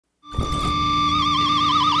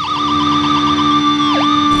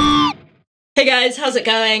Hey guys, how's it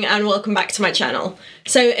going and welcome back to my channel.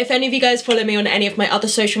 So if any of you guys follow me on any of my other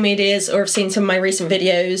social medias or have seen some of my recent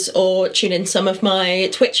videos or tune in some of my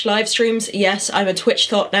Twitch live streams, yes, I'm a Twitch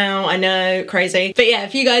thought now, I know, crazy. But yeah,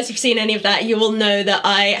 if you guys have seen any of that, you will know that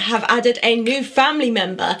I have added a new family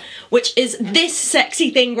member, which is this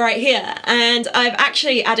sexy thing right here. And I've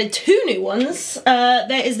actually added two new ones.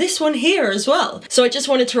 There is this one here as well. So I just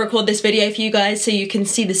wanted to record this video for you guys so you can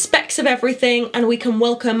see the specs of everything and we can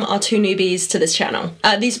welcome our two newbies to this channel.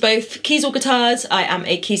 These are both Kiesel guitars. I am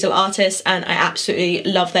a Kiesel artist and I absolutely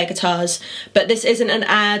love their guitars, but this isn't an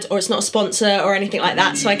ad or it's not a sponsor or anything like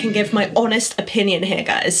that, so I can give my honest opinion here,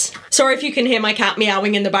 guys. Sorry if you can hear my cat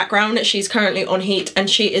meowing in the background. She's currently on heat and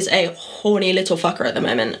she is a horny little fucker at the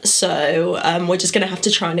moment, so we're just gonna have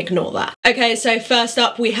to try and ignore that. Okay, so first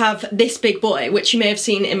up we have this big boy, which you may have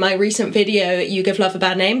seen in my recent video, You Give Love a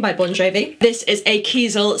Bad Name by Bon Jovi. This is a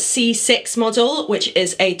Kiesel C6 model, which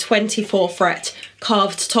is a 24 fret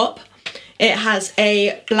carved top. It has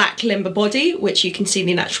a black limber body, which you can see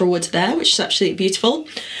the natural wood there, which is absolutely beautiful.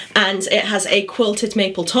 And it has a quilted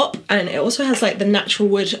maple top, and it also has like the natural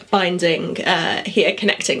wood binding here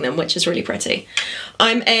connecting them, which is really pretty.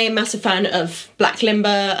 I'm a massive fan of black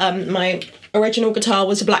limber. My original guitar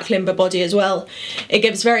was a black limber body as well. It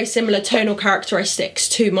gives very similar tonal characteristics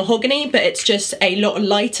to mahogany, but it's just a lot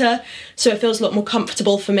lighter, so it feels a lot more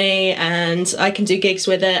comfortable for me and I can do gigs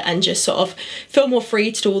with it and just sort of feel more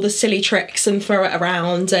free to do all the silly tricks and throw it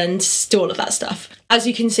around and do all of that stuff. As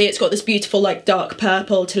you can see, it's got this beautiful like dark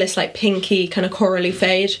purple to this like pinky kind of corally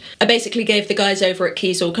fade. I basically gave the guys over at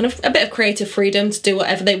Kiesel kind of a bit of creative freedom to do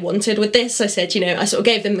whatever they wanted with this. I said, you know, I sort of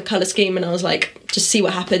gave them the colour scheme and I was like, just see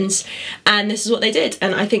what happens. And this is what they did.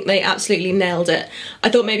 And I think they absolutely nailed it. I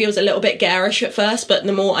thought maybe it was a little bit garish at first, but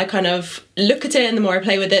the more I kind of look at it and the more I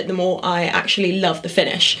play with it, the more I actually love the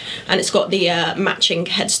finish. And it's got the matching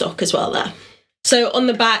headstock as well there. So on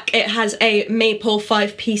the back it has a maple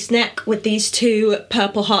 5-piece neck with these two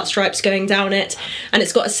purple heart stripes going down it, and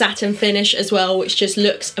it's got a satin finish as well, which just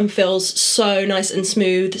looks and feels so nice and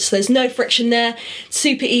smooth, so there's no friction there.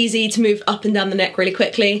 Super easy to move up and down the neck really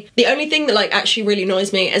quickly. The only thing that like actually really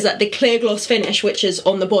annoys me is that the clear gloss finish, which is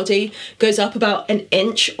on the body, goes up about an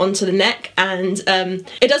inch onto the neck, and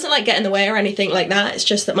it doesn't like get in the way or anything like that. It's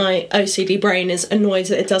just that my OCD brain is annoyed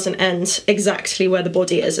that it doesn't end exactly where the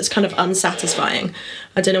body is. It's kind of unsatisfying.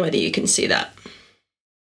 I don't know whether you can see that.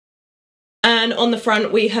 And on the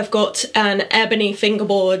front we have got an ebony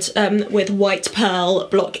fingerboard with white pearl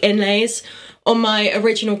block inlays. On my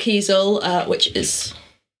original Kiesel, which is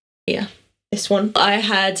here, this one, I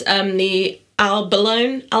had the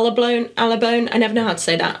Abalone, I never know how to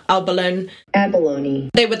say that, Abalone.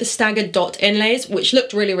 They were the staggered dot inlays, which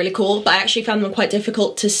looked really, really cool, but I actually found them quite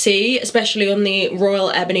difficult to see, especially on the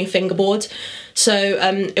Royal Ebony fingerboard. So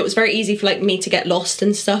it was very easy for like me to get lost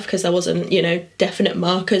and stuff because there wasn't, you know, definite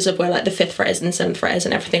markers of where like the 5th fret is and 7th fret is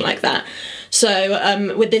and everything like that.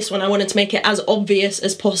 So with this one I wanted to make it as obvious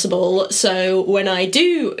as possible, so when I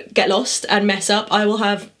do get lost and mess up I will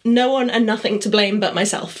have no one and nothing to blame but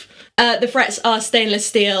myself. The frets are stainless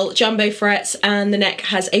steel jumbo frets and the neck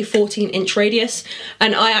has a 14-inch radius,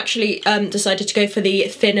 and I actually decided to go for the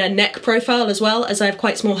thinner neck profile as well, as I have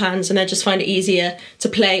quite small hands and I just find it easier to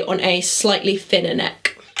play on a slightly thinner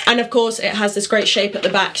neck. And of course it has this great shape at the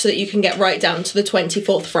back so that you can get right down to the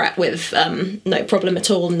 24th fret with no problem at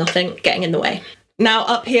all, nothing getting in the way. Now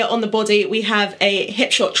up here on the body we have a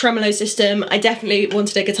hip shot tremolo system. I definitely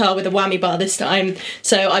wanted a guitar with a whammy bar this time,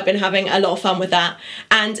 so I've been having a lot of fun with that.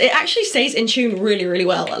 And it actually stays in tune really, really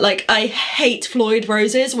well. Like, I hate Floyd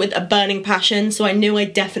Roses with a burning passion, so I knew I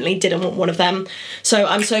definitely didn't want one of them. So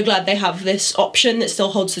I'm so glad they have this option that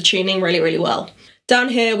still holds the tuning really, really well. Down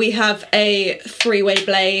here we have a 3-way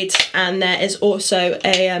blade, and there is also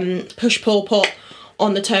a push-pull pot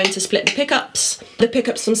on the tone to split the pickups. The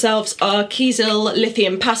pickups themselves are Kiesel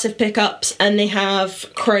lithium passive pickups, and they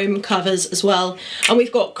have chrome covers as well. And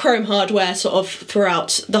we've got chrome hardware sort of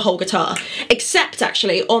throughout the whole guitar, except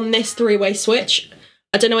actually on this 3-way switch.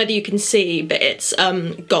 I don't know whether you can see, but it's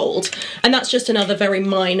gold. And that's just another very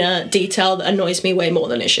minor detail that annoys me way more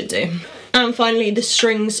than it should do. And finally, the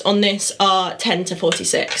strings on this are 10 to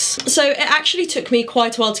 46. So it actually took me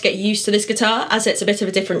quite a while to get used to this guitar, as it's a bit of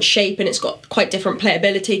a different shape and it's got quite different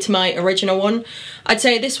playability to my original one. I'd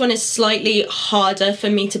say this one is slightly harder for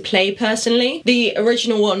me to play personally. The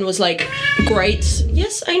original one was like great.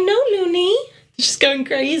 Yes, I know, Looney. She's going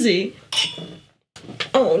crazy.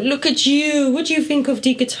 Oh, look at you. What do you think of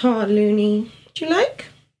the guitar, Looney? Do you like?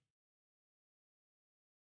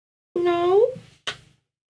 No?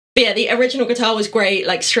 But But yeah, the original guitar was great,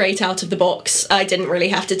 like straight out of the box. I didn't really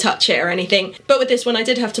have to touch it or anything. But with this one, I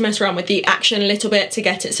did have to mess around with the action a little bit to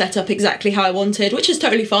get it set up exactly how I wanted, which is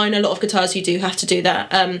totally fine. A lot of guitars you do have to do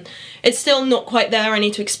that. It's still not quite there. I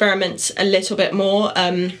need to experiment a little bit more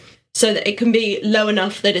so that it can be low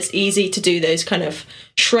enough that it's easy to do those kind of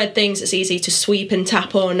shred things. It's easy to sweep and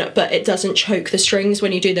tap on, but it doesn't choke the strings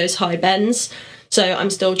when you do those high bends. So I'm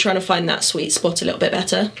still trying to find that sweet spot a little bit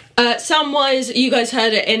better. Sound-wise, you guys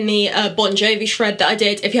heard it in the Bon Jovi shred that I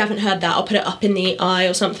did. If you haven't heard that, I'll put it up in the eye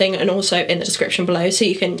or something, and also in the description below, so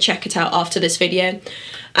you can check it out after this video.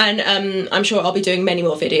 And I'm sure I'll be doing many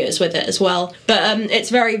more videos with it as well. But it's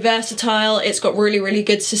very versatile. It's got really, really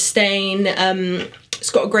good sustain. It's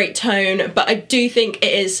got a great tone, but I do think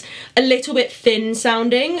it is a little bit thin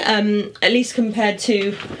sounding, at least compared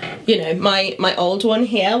to, you know, my old one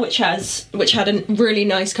here, which had a really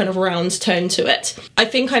nice kind of round tone to it. I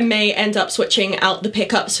think I may end up switching out the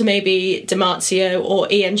pickups for maybe Delusions or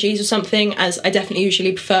EMGs or something, as I definitely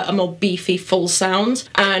usually prefer a more beefy full sound.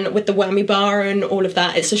 And with the whammy bar and all of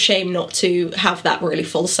that, it's a shame not to have that really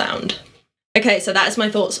full sound. Okay, so that is my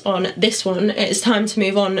thoughts on this one. It is time to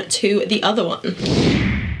move on to the other one.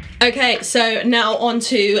 Okay, so now on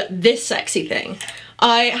to this sexy thing.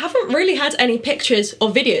 I haven't really had any pictures or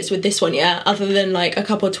videos with this one yet, other than like a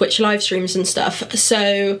couple of Twitch live streams and stuff.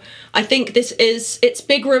 So I think this is its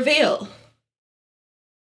big reveal.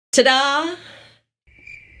 Ta-da!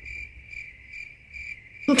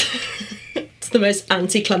 The most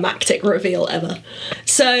anticlimactic reveal ever.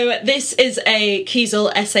 So this is a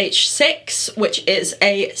Kiesel SH6, which is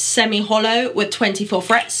a semi-hollow with 24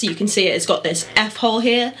 frets. So you can see it's got this F hole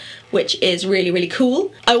here, which is really, really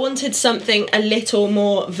cool. I wanted something a little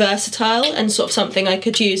more versatile and sort of something I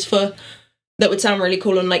could use for that would sound really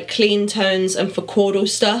cool on like clean tones and for chordal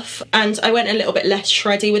stuff. And I went a little bit less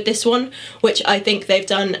shreddy with this one, which I think they've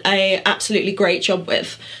done a absolutely great job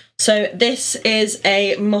with. So this is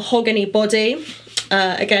a mahogany body.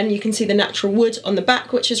 Again, you can see the natural wood on the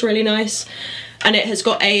back, which is really nice. And it has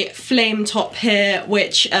got a flame top here,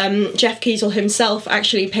 which Jeff Kiesel himself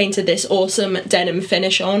actually painted this awesome denim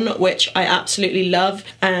finish on, which I absolutely love.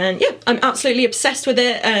 And yeah, I'm absolutely obsessed with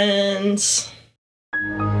it. And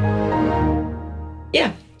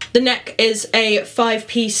yeah, the neck is a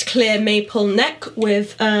 5-piece clear maple neck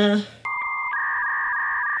with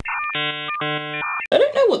I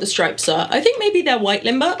don't know what the stripes are. I think maybe they're white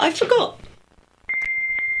limber. I forgot.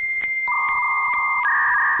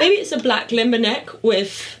 Maybe it's a black limber neck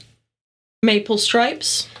with maple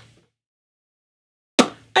stripes.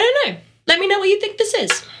 I don't know. Let me know what you think this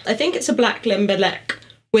is. I think it's a black limber neck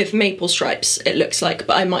with maple stripes, it looks like,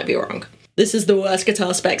 but I might be wrong. This is the worst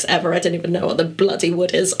guitar specs ever. I don't even know what the bloody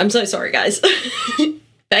wood is. I'm so sorry, guys.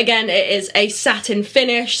 But again, it is a satin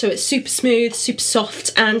finish, so it's super smooth, super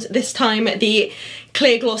soft, and this time the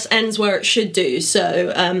clear gloss ends where it should do,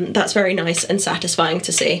 so that's very nice and satisfying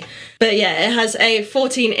to see. But yeah, it has a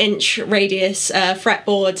 14-inch radius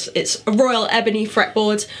fretboard. It's a royal ebony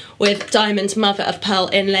fretboard with diamond mother of pearl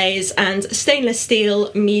inlays and stainless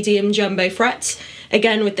steel medium jumbo frets.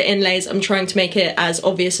 Again, with the inlays, I'm trying to make it as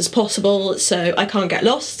obvious as possible so I can't get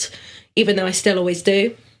lost, even though I still always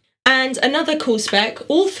do. And another cool spec,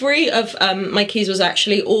 all three of my Kiesels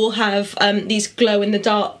actually all have these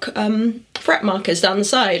glow-in-the-dark fret markers down the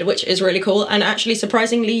side, which is really cool and actually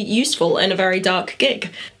surprisingly useful in a very dark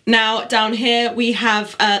gig. Now down here we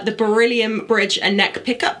have the beryllium bridge and neck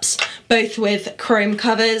pickups, both with chrome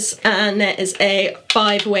covers, and there is a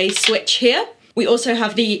 5-way switch here. We also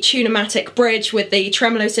have the Tune-o-matic bridge with the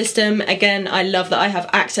tremolo system. Again, I love that I have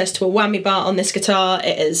access to a whammy bar on this guitar.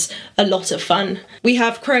 It is a lot of fun. We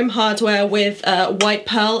have chrome hardware with white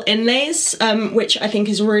pearl inlays, which I think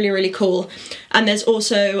is really, really cool. And there's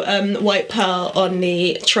also white pearl on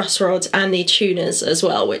the truss rods and the tuners as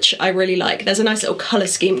well, which I really like. There's a nice little colour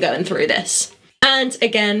scheme going through this. And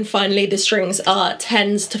again, finally, the strings are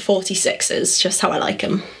 10s to 46s, just how I like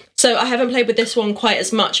them. So I haven't played with this one quite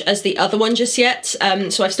as much as the other one just yet,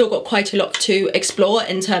 so I've still got quite a lot to explore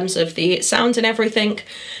in terms of the sound and everything.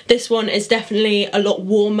 This one is definitely a lot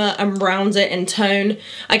warmer and rounder in tone.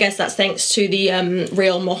 I guess that's thanks to the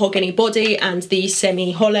real mahogany body and the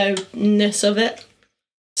semi-hollowness of it.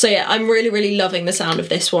 So yeah, I'm really, really loving the sound of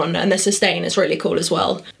this one, and the sustain is really cool as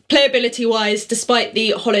well. Playability wise, despite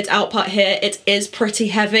the hollowed out part here, it is pretty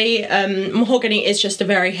heavy. Mahogany is just a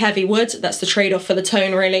very heavy wood. That's the trade-off for the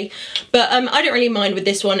tone, really. But I don't really mind with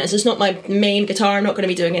this one, as it's not my main guitar. I'm not going to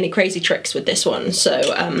be doing any crazy tricks with this one. So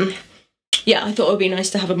yeah, I thought it would be nice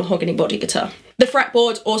to have a mahogany body guitar. The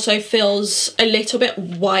fretboard also feels a little bit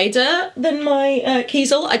wider than my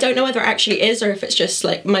Kiesel. I don't know whether it actually is or if it's just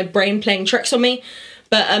like my brain playing tricks on me.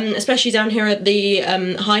 but especially down here at the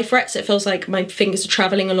high frets, it feels like my fingers are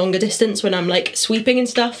travelling a longer distance when I'm like sweeping and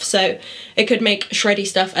stuff, so it could make shreddy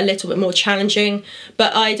stuff a little bit more challenging.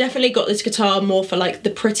 But I definitely got this guitar more for like the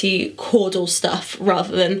pretty chordal stuff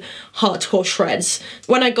rather than hardcore shreds.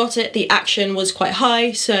 When I got it, the action was quite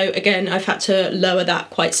high, so again I've had to lower that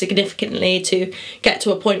quite significantly to get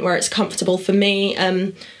to a point where it's comfortable for me.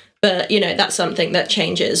 But, you know, that's something that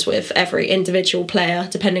changes with every individual player,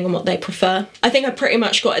 depending on what they prefer. I think I pretty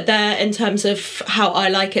much got it there in terms of how I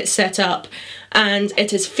like it set up, and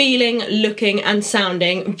it is feeling, looking and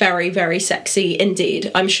sounding very, very sexy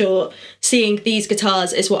indeed. I'm sure seeing these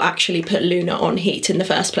guitars is what actually put Luna on heat in the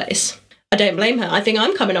first place. I don't blame her. I think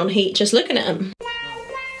I'm coming on heat just looking at them.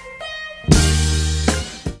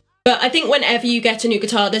 But I think whenever you get a new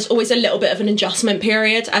guitar, there's always a little bit of an adjustment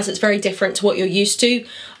period, as it's very different to what you're used to.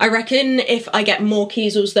 I reckon if I get more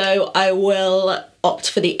Kiesels though, I will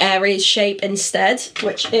opt for the Aries shape instead,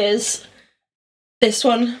 which is this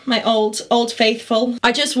one, my old faithful.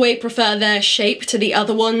 I just way prefer their shape to the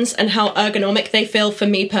other ones and how ergonomic they feel for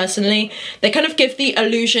me personally. They kind of give the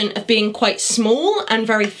illusion of being quite small and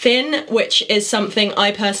very thin, which is something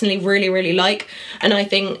I personally really, really like, and I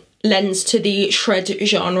think lends to the shred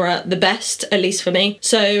genre the best, at least for me.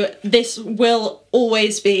 So this will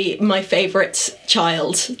always be my favourite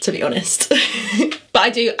child, to be honest. But I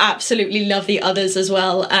do absolutely love the others as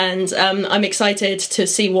well, and I'm excited to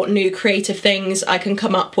see what new creative things I can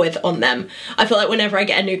come up with on them. I feel like whenever I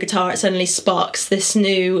get a new guitar, it suddenly sparks this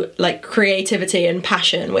new like creativity and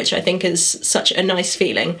passion, which I think is such a nice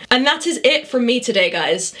feeling. And that is it from me today,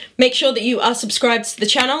 guys. Make sure that you are subscribed to the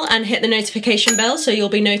channel and hit the notification bell so you'll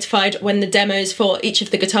be notified when the demos for each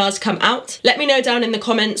of the guitars come out. Let me know down in the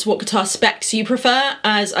comments what guitar specs you prefer,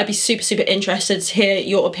 as I'd be super, super interested to hear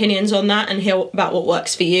your opinions on that and hear about what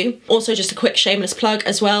works for you. Also, just a quick shameless plug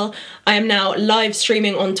as well. I am now live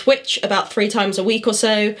streaming on Twitch about 3 times a week or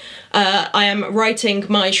so. I am writing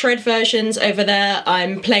my shred versions over there.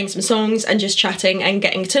 I'm playing some songs and just chatting and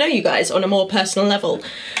getting to know you guys on a more personal level.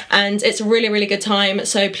 And it's a really, really good time.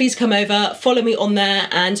 So please come over, follow me on there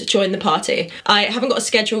and join the party. I haven't got a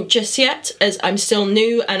schedule just yet, as I'm still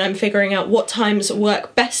new and I'm figuring out what times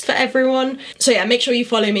work best for everyone. So yeah, make sure you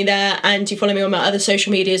follow me there and you follow me on my other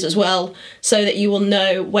social medias as well, so that you will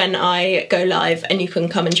know when I go live and you can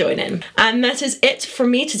come and join in. And that is it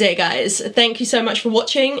from me today, guys. Thank you so much for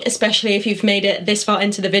watching, especially if you've made it this far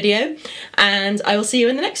into the video, and I will see you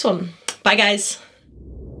in the next one. Bye, guys.